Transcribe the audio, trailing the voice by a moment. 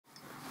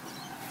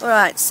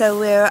Alright, so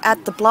we're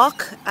at the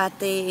block at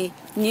the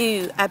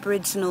new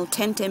Aboriginal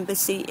Tent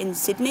Embassy in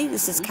Sydney.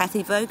 This is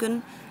Kathy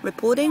Vaughan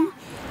reporting.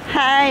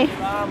 Hi.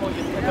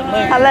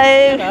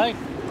 Hello.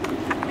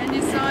 Can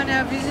you sign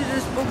our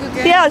visitors book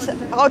again? Yes.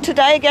 Oh,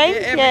 today again? Yeah,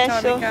 every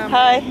time sure. we come.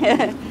 Hi.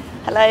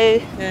 Hello.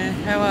 Yeah,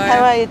 how are you?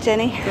 How are you,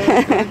 Jenny?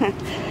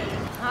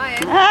 Hi.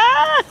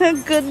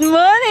 Good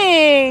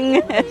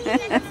morning.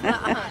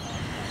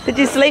 Did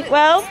you sleep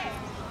well?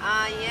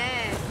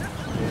 Yeah.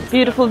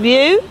 Beautiful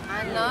view.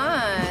 I know.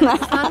 The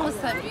sun was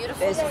so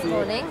beautiful this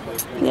morning.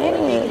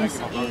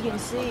 Yeah. You can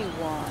see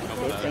why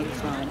they've been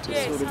trying to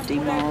sort of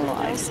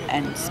demoralise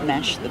and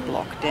smash the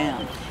block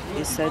down,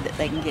 is so that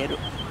they can get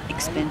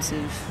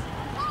expensive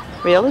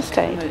Real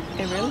estate.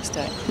 real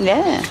estate.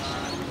 Yeah.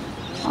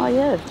 Oh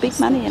yeah, big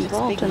money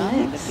involved Big in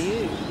money, this. the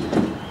view.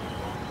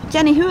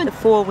 Jenny, who are the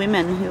four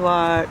women who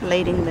are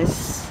leading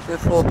this? The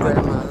four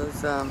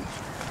grandmothers,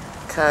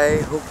 Kay,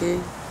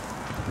 Hookie,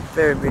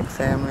 very big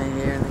family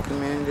here in the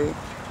community,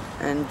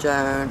 and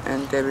Joan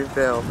and Debbie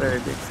Bell, very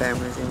big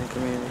families in the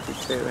community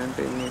too, and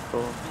been here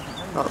for,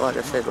 like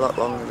I said, a lot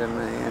longer than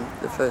me, and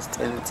the first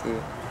tenants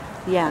here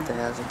at the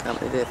housing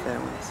company, their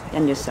families.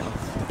 And yourself.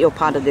 You're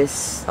part of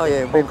this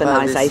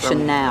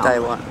organisation now. Day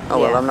one. Oh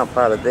well, I'm not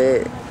part of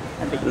their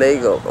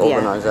legal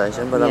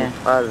organisation, but I'm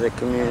part of the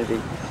community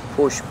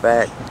push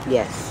back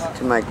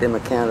to make them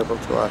accountable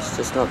to us,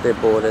 just not their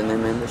board and their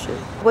membership.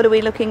 What are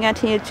we looking at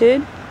here,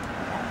 Jude?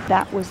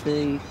 That was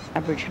the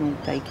Aboriginal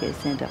daycare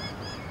centre.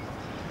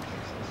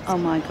 Oh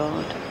my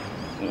God.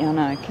 I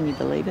know, can you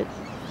believe it?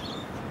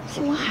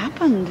 So what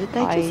happened? Did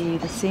they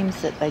It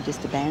seems that they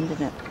just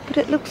abandoned it. But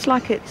it looks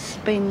like it's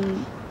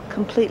been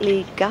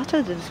completely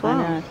gutted as well.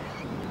 I know.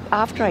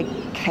 After I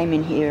came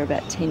in here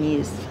about 10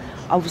 years,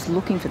 I was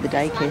looking for the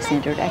daycare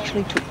centre. It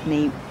actually took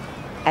me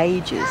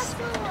ages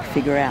to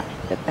figure out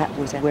that that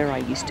was where I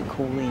used to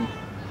call in.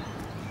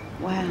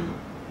 Wow.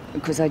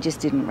 Because I just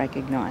didn't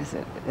recognise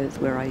it as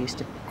where I used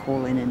to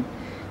call in and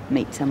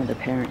meet some of the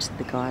parents of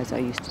the guys I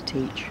used to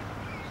teach.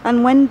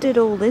 And when did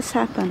all this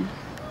happen?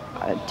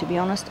 To be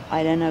honest,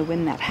 I don't know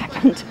when that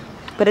happened.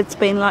 But it's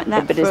been like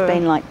that But it's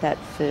been like that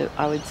for,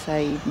 I would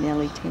say,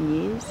 nearly 10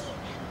 years.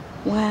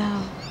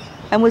 Wow.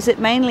 And was it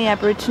mainly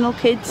Aboriginal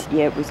kids?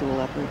 Yeah, it was all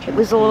Aboriginal. It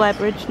was all kids.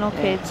 Aboriginal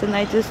kids, and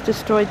they just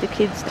destroyed the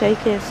kids'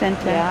 daycare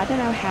centre. Yeah, I don't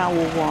know how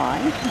or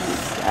why.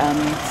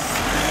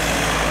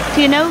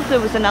 Do you know if there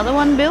was another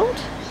one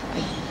built?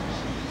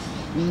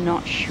 I'm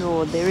not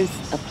sure. There is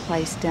a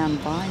place down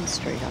Vine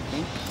Street, I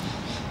think.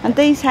 And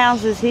these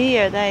houses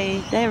here,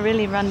 they're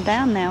really run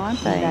down now,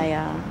 aren't they? They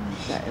are.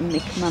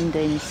 Mick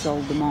Mundine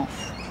sold them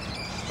off.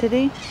 Did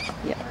he?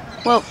 Yeah.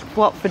 Well,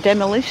 what, for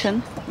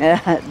demolition?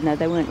 No,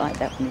 they weren't like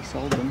that when he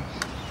sold them.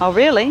 Oh,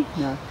 really?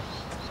 No.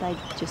 They'd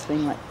just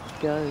been let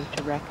go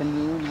to rack and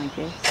ruin, I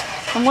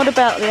guess. And what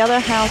about the other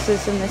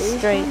houses in this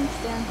street? These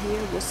ones down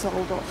here were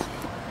sold off.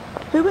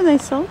 Who were they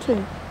sold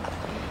to?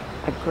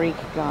 A Greek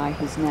guy,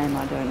 whose name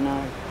I don't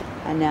know.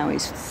 And now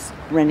he's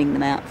renting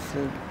them out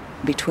for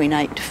between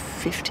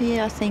 $850,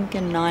 I think,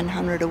 and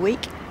 $900 a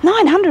week.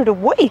 $900 a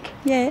week?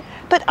 Yeah.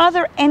 But are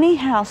there any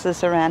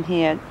houses around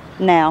here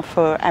now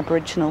for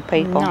Aboriginal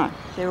people? No,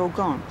 they're all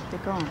gone. They're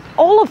gone.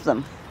 All of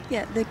them?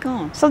 Yeah, they're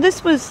gone. So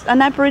this was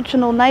an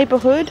Aboriginal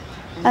neighbourhood,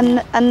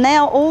 and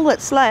now all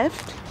that's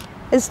left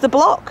is the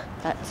block,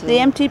 That's the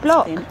empty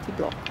block. The empty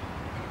block.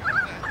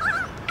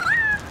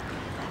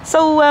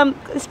 So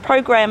this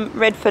program,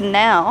 Redfern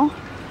Now,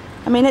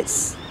 I mean,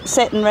 it's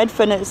set in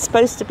Redfern. It's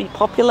supposed to be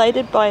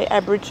populated by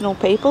Aboriginal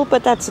people,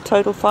 but that's a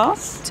total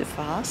farce. It's a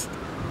farce.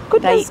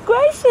 Goodness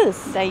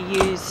gracious! They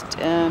used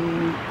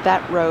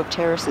that row of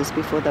terraces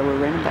before they were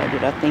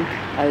renovated, I think,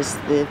 as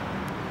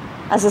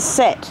As a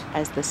set.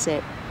 the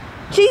set.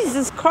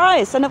 Jesus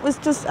Christ! And it was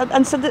just,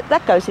 and so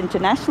that goes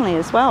internationally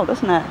as well,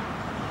 doesn't it?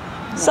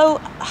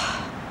 Yeah.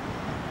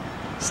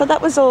 So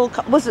that was all.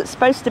 Was it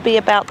supposed to be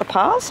about the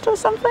past or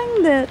something?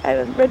 The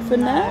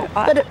Redfern Now.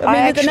 But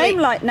with a name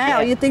like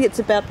Now, you'd think it's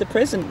about the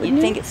present, wouldn't you?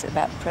 You'd think it's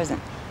about the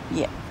present.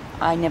 Yeah,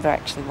 I never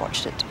actually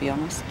watched it, to be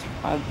honest.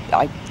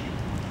 I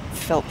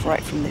felt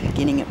right from the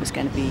beginning it was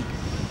going to be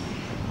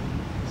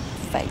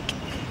fake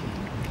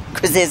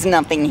because there's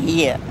nothing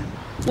here.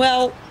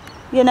 Well,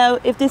 you know,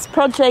 if this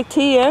project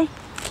here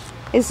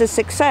is a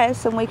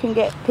success and we can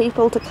get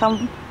people to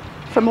come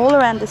from all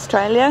around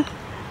Australia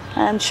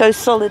and show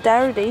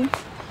solidarity,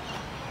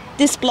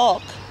 this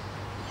block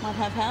might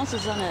have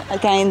houses on it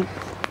again,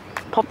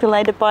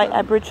 populated by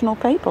Aboriginal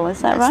people.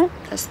 Is that right?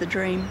 That's the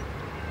dream.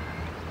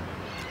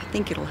 I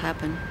think it'll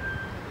happen.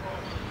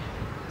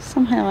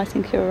 Somehow I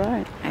think you're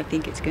right. I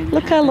think it's going to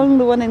Look happen. how long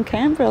the one in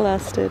Canberra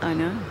lasted. I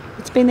know.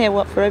 It's been there,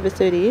 what, for over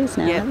 30 years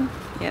now? Yep,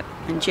 yep.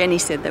 And Jenny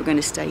said they were going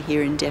to stay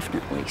here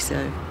indefinitely,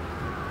 so...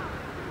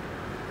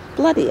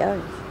 Bloody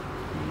oath.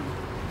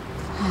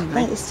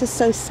 It's just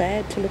so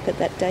sad to look at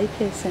that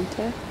daycare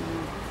centre.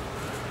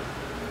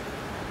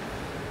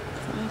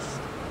 Christ.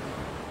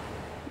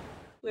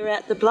 We're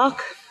at the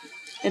block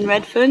in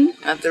Redfern.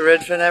 At the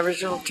Redfern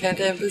Aboriginal Tent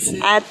Embassy.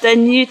 At the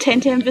new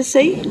tent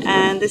embassy,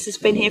 and this has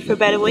been here for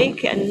about a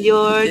week. And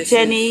you're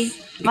Jenny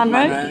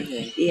Munro?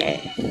 Yeah.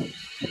 Yeah.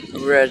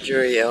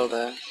 Wirajuri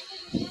Elder.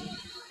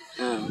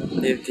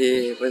 Lived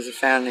here, was a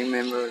founding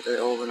member of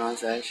the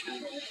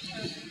organisation.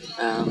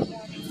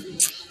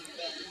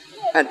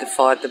 Had to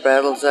fight the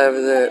battles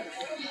over the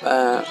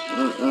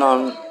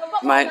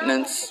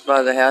non-maintenance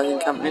by the housing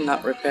company,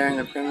 not repairing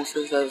the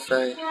premises as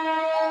they...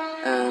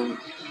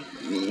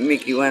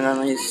 Mickey went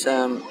on his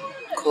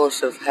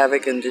course of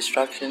havoc and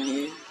destruction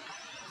here.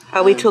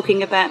 Are we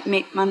talking about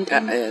Mick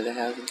Munden? Yeah, the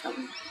housing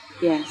company.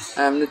 Yes.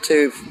 The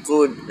two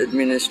good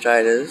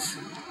administrators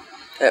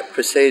that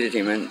preceded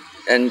him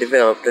and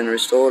developed and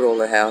restored all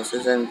the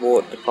houses and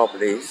bought the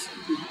properties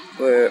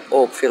were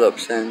Ork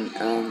Phillips and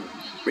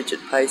Richard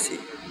Pacey.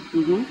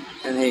 Mm-hmm.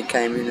 And he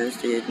came in as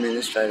the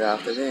administrator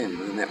after them,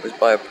 and that was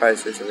by a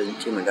process of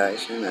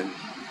intimidation and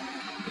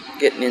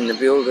getting in the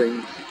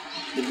building,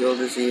 the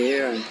builders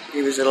here, and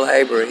he was a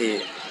labourer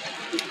here.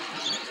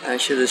 And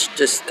should have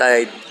just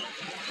stayed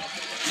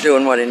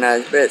doing what he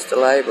knows best, a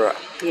labourer.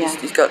 Yeah.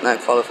 He's got no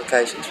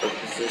qualifications for the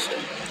position.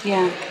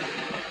 Yeah.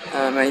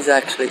 He's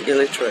actually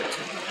illiterate.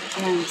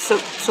 Yeah. So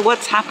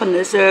what's happened?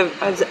 Is there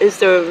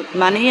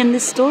money in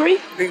this story?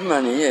 Big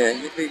money, yeah,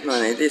 big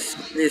money.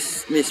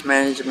 This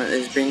mismanagement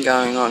has been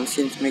going on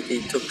since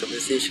Mickey took the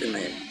position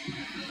there.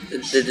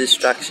 The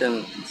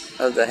destruction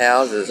of the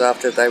houses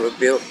after they were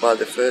built by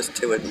the first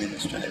two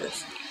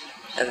administrators.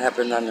 That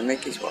happened under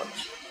Mickey's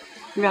watch.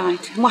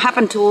 Right. And what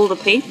happened to all the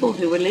people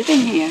who were living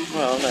here?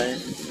 Well,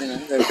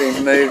 they've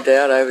been moved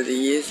out over the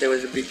years. There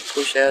was a big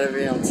push out of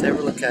here on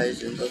several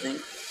occasions, I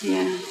think.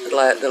 Yeah.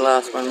 The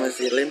last one was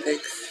the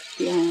Olympics.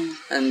 Yeah.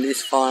 And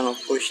this final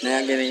push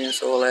now, getting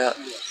us all out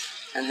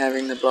and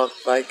having the block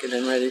vacant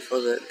and ready for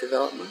the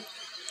development.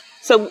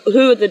 So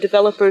who are the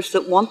developers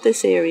that want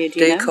this area, do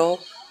you know?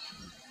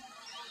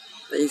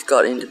 He's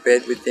got into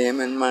bed with them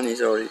and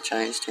money's already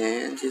changed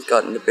hands. He's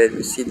got into bed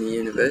with Sydney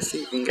University.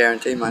 You can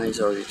guarantee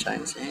money's already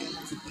changed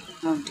hands.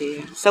 Oh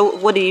dear. So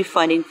what are you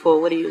fighting for?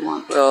 What do you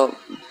want? Well,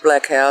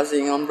 black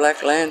housing on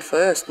black land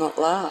first, not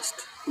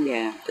last.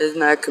 Yeah.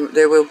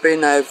 There will be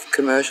no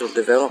commercial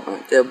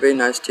development. There'll be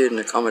no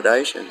student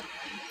accommodation.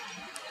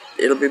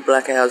 It'll be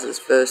black houses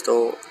first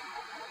or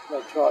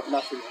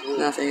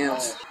nothing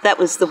else. That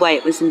was the way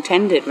it was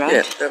intended, right?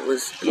 Yeah, that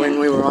was when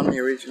we were on the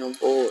original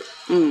board.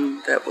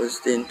 Mm. That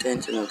was the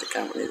intention of the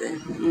company then.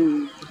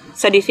 Mm.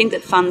 So do you think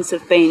that funds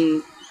have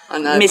been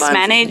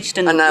mismanaged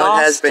and lost? I know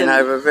it has been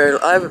over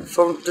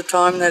from the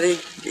time that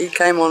he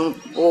came on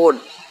board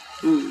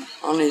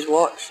on his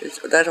watch.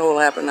 That all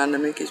happened under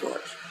Mickey's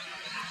watch.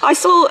 I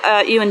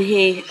saw you and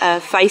he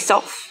face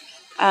off.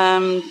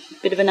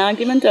 Bit of an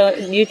argument, a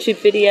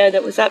YouTube video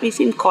that was up. He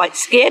seemed quite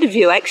scared of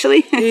you,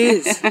 actually. He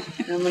is.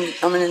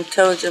 I'm an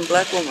intelligent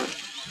black woman.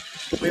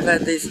 We've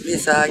had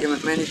this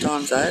argument many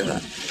times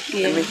over.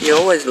 Yeah. And Mickey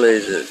always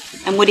loses.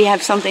 And would he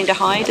have something to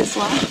hide as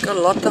well? He's got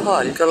a lot to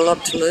hide. He's got a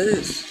lot to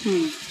lose.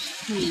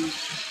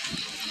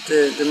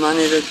 The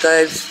money that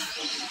they've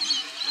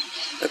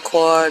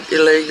acquired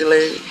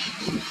illegally,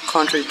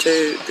 contrary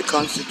to the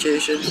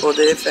Constitution, for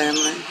their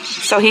family.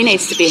 So he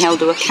needs to be held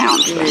to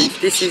account, right?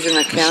 This is an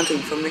accounting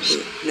for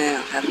Mickey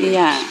now happening.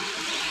 Yeah.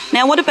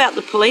 Now, what about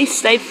the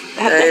police? They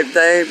prefer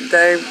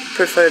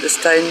to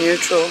stay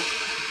neutral.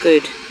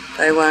 Good.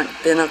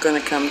 They're not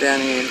going to come down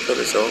here and put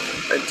us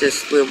off. It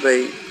just will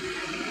be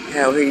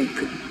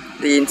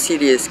the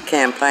insidious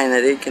campaign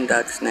that he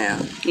conducts now.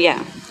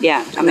 Yeah,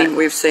 yeah. I mean,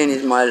 we've seen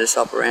his modus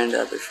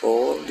operandi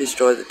before: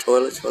 destroy the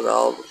toilets for the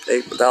old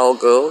people, the old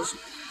girls,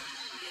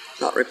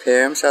 not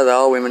repair them. So the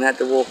old women had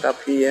to walk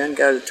up here and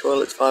go to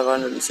toilets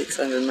 500 and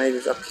 600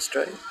 metres up the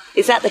street.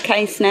 Is that the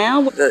case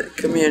now? The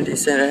community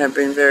centre have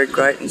been very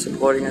great in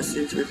supporting us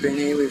since we've been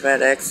here. We've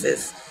had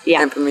access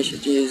and permission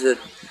to use the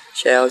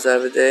showers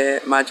over there.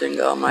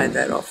 Mudgingall made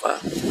that offer.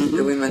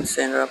 The women's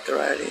centre up the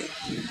road here.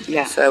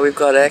 Yeah. So we've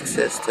got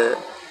access to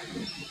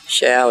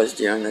showers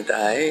during the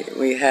day.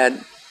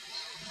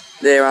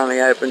 They're only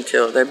open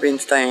they've been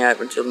staying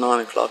open till 9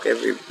 o'clock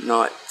every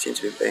night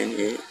since we've been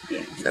here.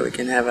 Yeah. So we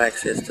can have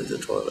access to the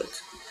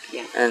toilets.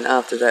 Yeah. And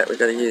after that we've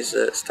got to use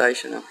the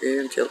station up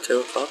here until 2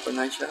 o'clock when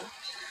they shut.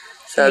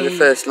 So the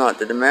first night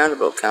the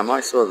demountable come,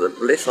 I saw the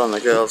bliss on the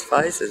girls'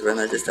 faces when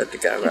they just had to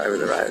go over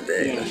the road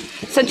there. Yeah.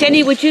 So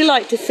Jenny, would you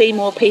like to see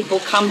more people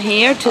come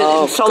here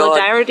to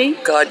solidarity?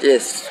 God,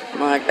 yes.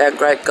 Our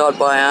great God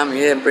by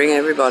army, bring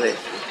everybody.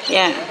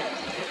 Yeah.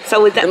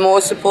 So with that, the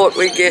more support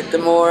we get, the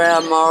more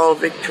our moral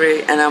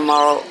victory and our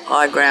moral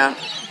high ground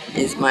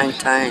is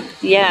maintained.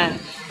 Yeah.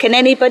 Can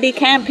anybody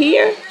camp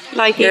here?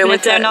 Like even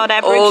if they're not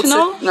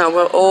Aboriginal?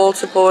 All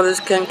supporters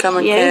can come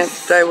and camp.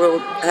 They will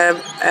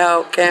have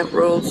our camp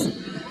rules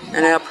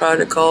and our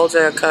protocols,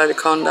 our code of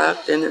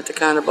conduct, and if they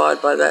can't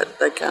abide by that,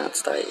 they can't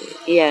stay here.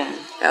 Yeah.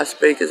 Our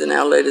speakers and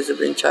our leaders have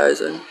been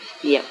chosen.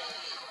 Yep.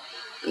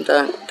 And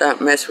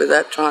don't mess with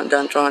that.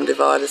 Don't try and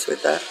divide us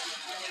with that.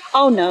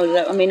 Oh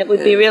no, I mean it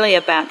would be really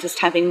about just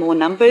having more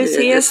numbers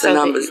here. Just the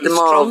numbers, the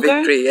moral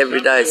victory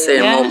every day,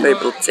 seeing more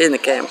people in the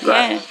camp.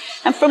 Yeah,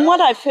 and from what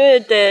I've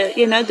heard,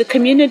 the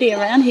community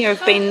around here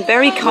have been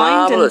very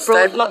kind. Marvellous.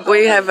 And brought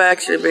We have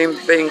actually been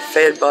being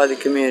fed by the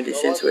community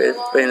since we've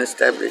been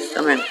established.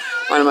 I mean,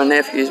 one of my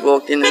nephews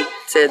walked in and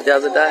said the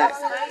other day,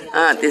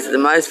 "Aunt, this is the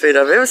most food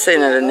I've ever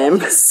seen at an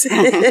embassy."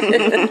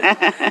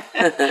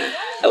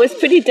 It was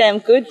pretty damn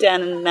good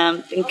down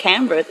in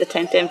Canberra at the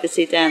Tent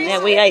Embassy down there.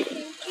 We ate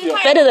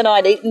better than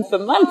I'd eaten for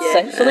months,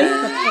 actually.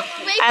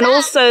 And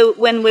also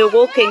when we're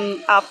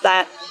walking up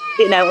that,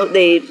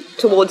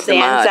 towards the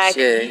march,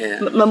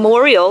 Anzac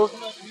Memorial,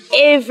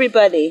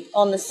 everybody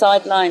on the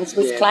sidelines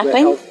was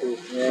clapping.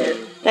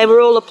 They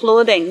were all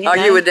applauding.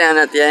 You were down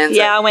at the Anzac?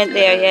 Yeah, I went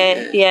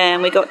there, yeah,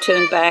 and we got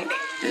turned back.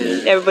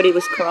 Everybody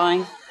was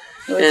crying.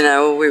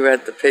 We were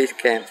at the peace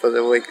camp for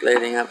the week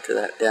leading up to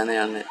that down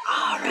there on the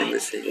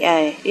embassy.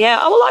 Yeah.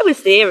 Oh, well, I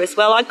was there as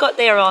well. I got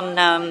there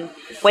on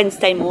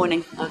Wednesday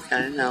morning.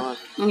 Okay, no.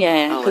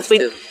 Yeah, because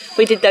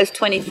we did those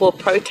 24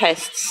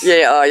 protests.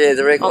 Yeah,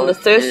 the record. On the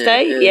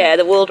Thursday,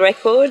 the world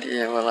record.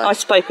 Yeah, well, I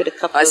spoke at a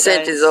couple of days. I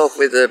sent us off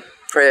with a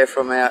prayer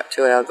from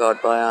to our God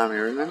by Army,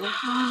 remember?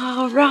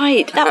 Oh,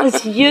 right. That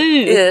was you.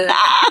 Yeah.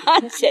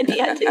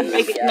 Jenny, I didn't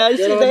recognise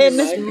you there in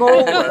this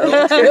small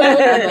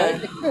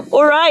world.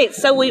 All right,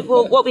 so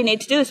what we need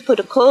to do is put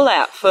a call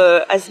out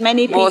for as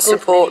many people. More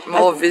support,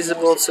 more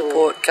visible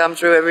support. Come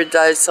through every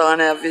day, sign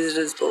our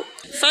visitors book.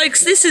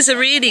 Folks, this is a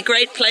really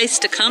great place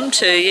to come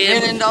to.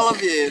 $1 million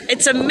view.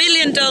 It's a $1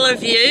 million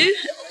view,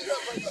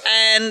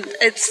 and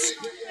it's...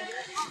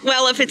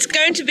 Well, if it's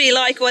going to be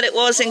like what it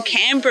was in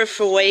Canberra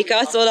for a week,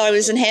 I thought I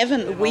was in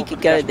heaven. A week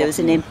ago, there was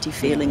an empty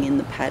feeling in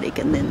the paddock,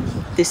 and then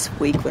this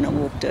week, when I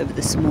walked over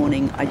this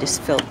morning, I just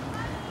felt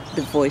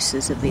the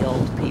voices of the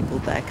old people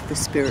back, the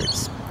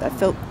spirits. I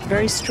felt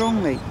very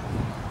strongly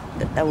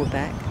that they were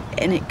back,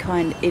 and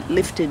it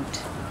lifted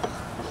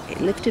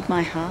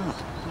my heart.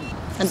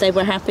 And they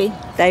were happy?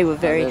 They were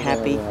very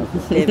happy.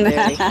 They're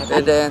very happy.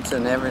 They're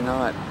dancing every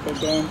night. They're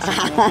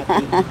dancing. They're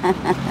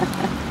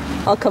happy.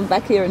 I'll come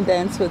back here and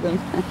dance with them.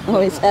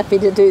 Always happy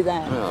to do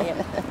that. Well,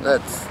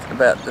 that's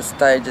about the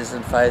stages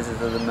and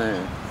phases of the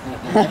moon.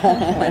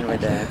 When we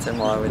dance and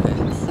why we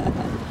dance.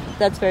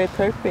 That's very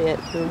appropriate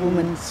for a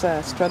woman's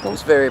struggle.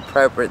 It's very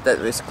appropriate that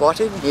we're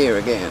squatting here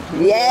again.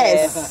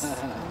 Yes.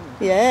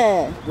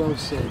 Yeah. Well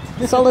said.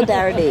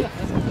 Solidarity.